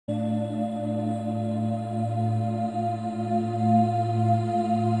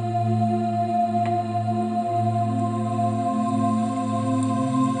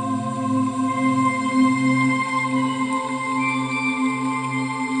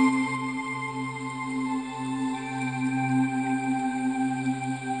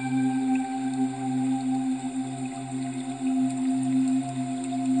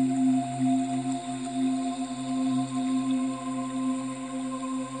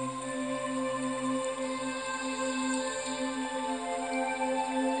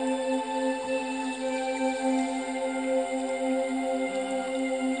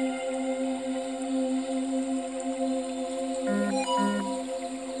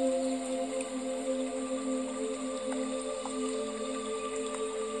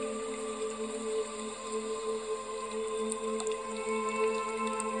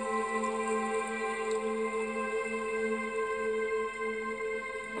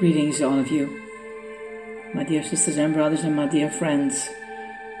Greetings, all of you, my dear sisters and brothers and my dear friends.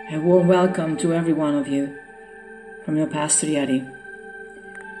 A warm welcome to every one of you from your Pastor Yeti.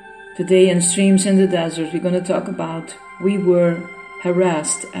 Today in Streams in the Desert, we're going to talk about we were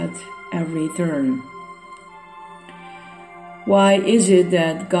harassed at every turn. Why is it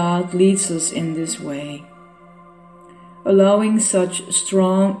that God leads us in this way, allowing such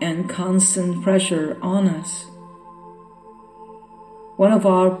strong and constant pressure on us? One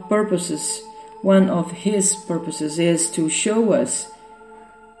of His purposes is to show us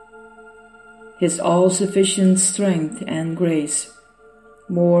His all-sufficient strength and grace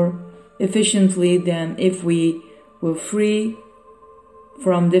more efficiently than if we were free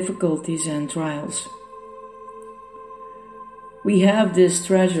from difficulties and trials. We have this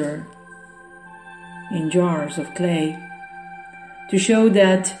treasure in jars of clay to show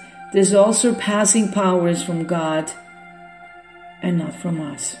that this all-surpassing power is from God and not from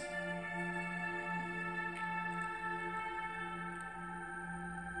us.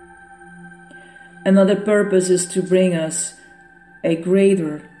 Another purpose is to bring us a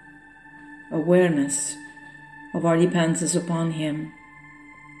greater awareness of our dependence upon Him.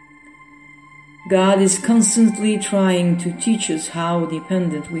 God is constantly trying to teach us how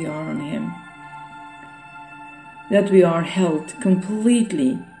dependent we are on Him, that we are held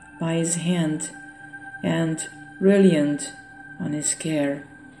completely by His hand and reliant on His care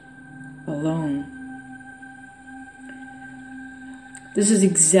alone. This is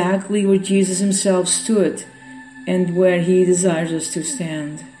exactly where Jesus Himself stood and where He desires us to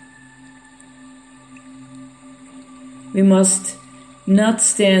stand. We must not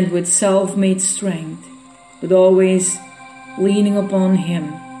stand with self-made strength, but always leaning upon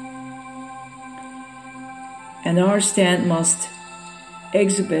Him. And our stand must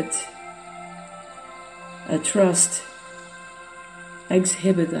exhibit a trust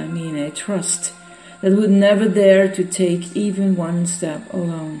that would never dare to take even one step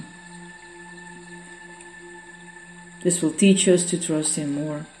alone. This will teach us to trust Him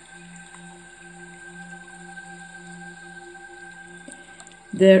more.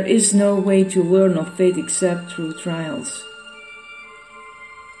 There is no way to learn of faith except through trials.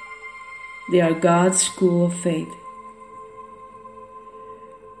 They are God's school of faith.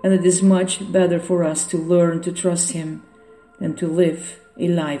 And it is much better for us to learn to trust Him than to live a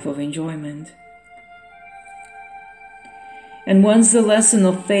life of enjoyment. And once the lesson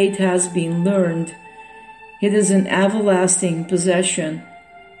of faith has been learned, it is an everlasting possession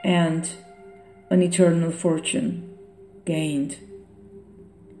and an eternal fortune gained.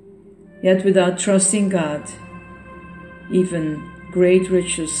 Yet without trusting God, even great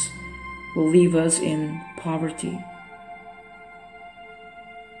riches will leave us in poverty.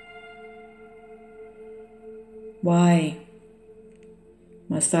 Why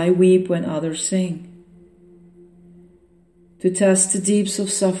must I weep when others sing? To test the deeps of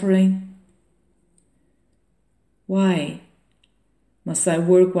suffering? Why must I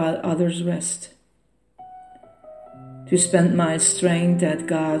work while others rest? To spend my strength at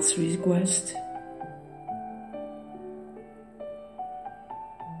God's request?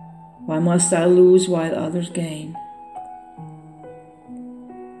 Why must I lose while others gain?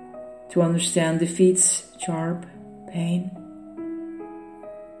 To understand defeat's sharp pain?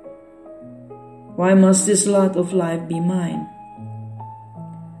 Why must this lot of life be mine,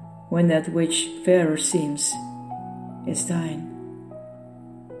 when that which fairer seems is thine?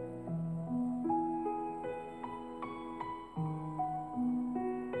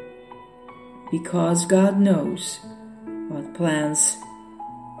 Because God knows what plans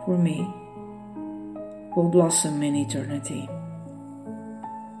for me will blossom in eternity.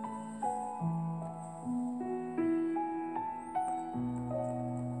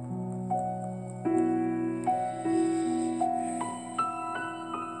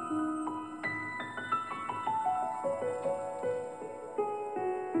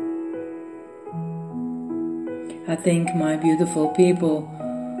 I think, my beautiful people,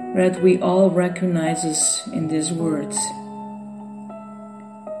 that we all recognize us in these words.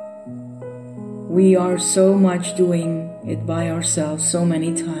 We are so much doing it by ourselves so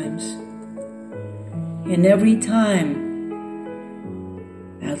many times. And every time,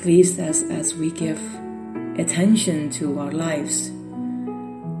 at least as we give attention to our lives,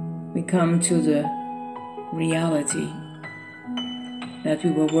 we come to the reality that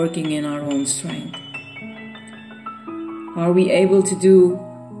we were working in our own strength. Are we able to do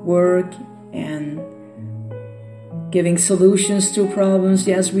work and giving solutions to problems?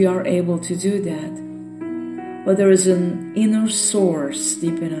 Yes, we are able to do that. But there is an inner source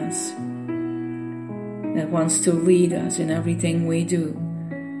deep in us that wants to lead us in everything we do,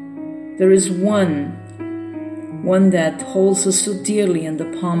 There is one that holds us so dearly in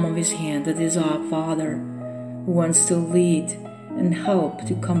the palm of his hand. That is our Father, who wants to lead and help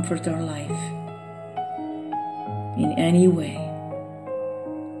to comfort our life in any way,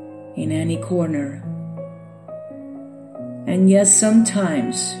 in any corner. And yes,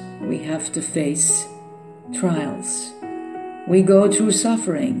 sometimes we have to face trials. We go through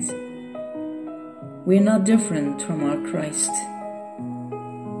sufferings. We're not different from our Christ.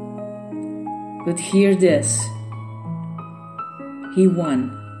 But hear this. He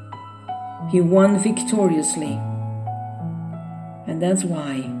won. He won victoriously. And that's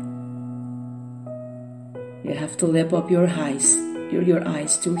why you have to lift up your eyes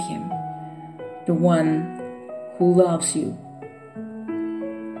to him, the one who loves you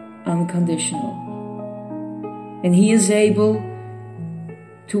unconditional. And he is able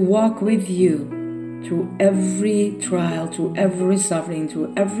to walk with you through every trial, through every suffering,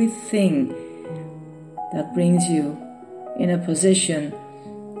 through everything that brings you in a position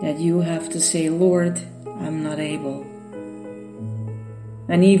that you have to say, Lord, I'm not able.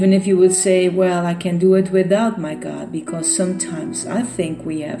 And even if you would say, well, I can do it without my God, because sometimes I think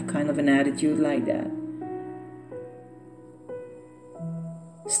we have kind of an attitude like that.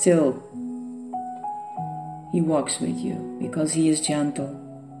 Still, he walks with you because he is gentle.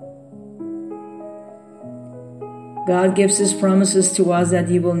 God gives his promises to us that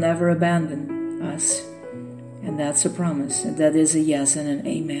he will never abandon us. And that's a promise, and that is a yes and an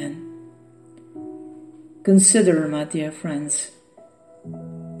amen. Consider, my dear friends,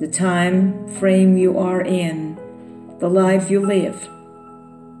 the time frame you are in, the life you live,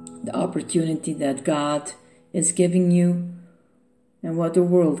 the opportunity that God is giving you, and what the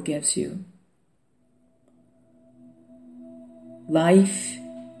world gives you. Life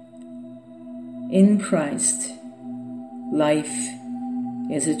in Christ, life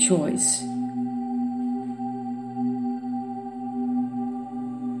is a choice.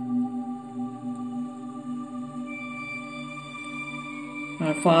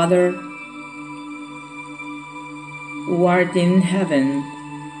 Our Father, who art in heaven,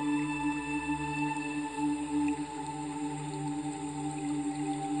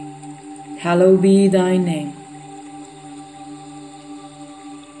 hallowed be thy name.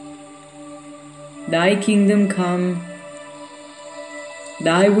 Thy kingdom come,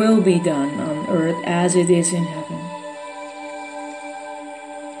 thy will be done on earth as it is in heaven.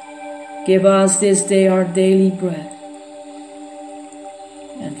 Give us this day our daily bread,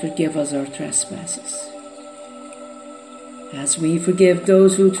 and forgive us our trespasses, as we forgive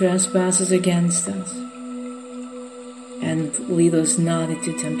those who trespass against us. And lead us not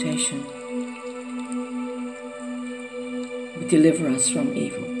into temptation, but deliver us from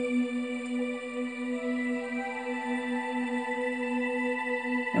evil.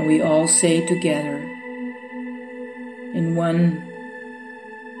 And we all say together in one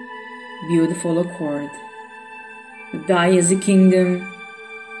beautiful accord, that thy is the kingdom,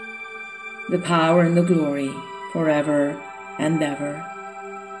 the power and the glory forever and ever.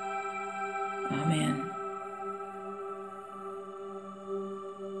 Amen.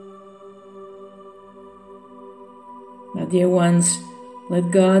 My dear ones,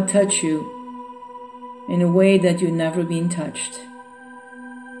 let God touch you in a way that you've never been touched.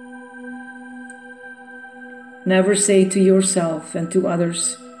 Never say to yourself and to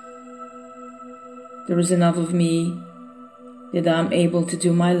others, there is enough of me that I'm able to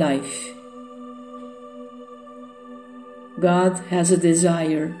do my life. God has a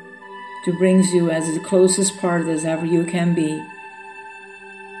desire to bring you as the closest part as ever you can be.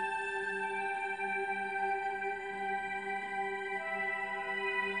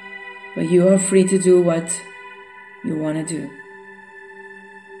 But you are free to do what you want to do,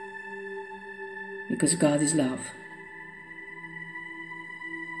 because God is love,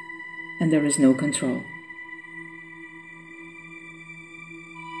 and there is no control.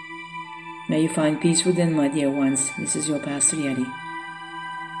 May you find peace within, my dear ones. This is your Pastor Yeti.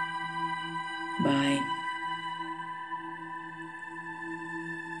 Bye.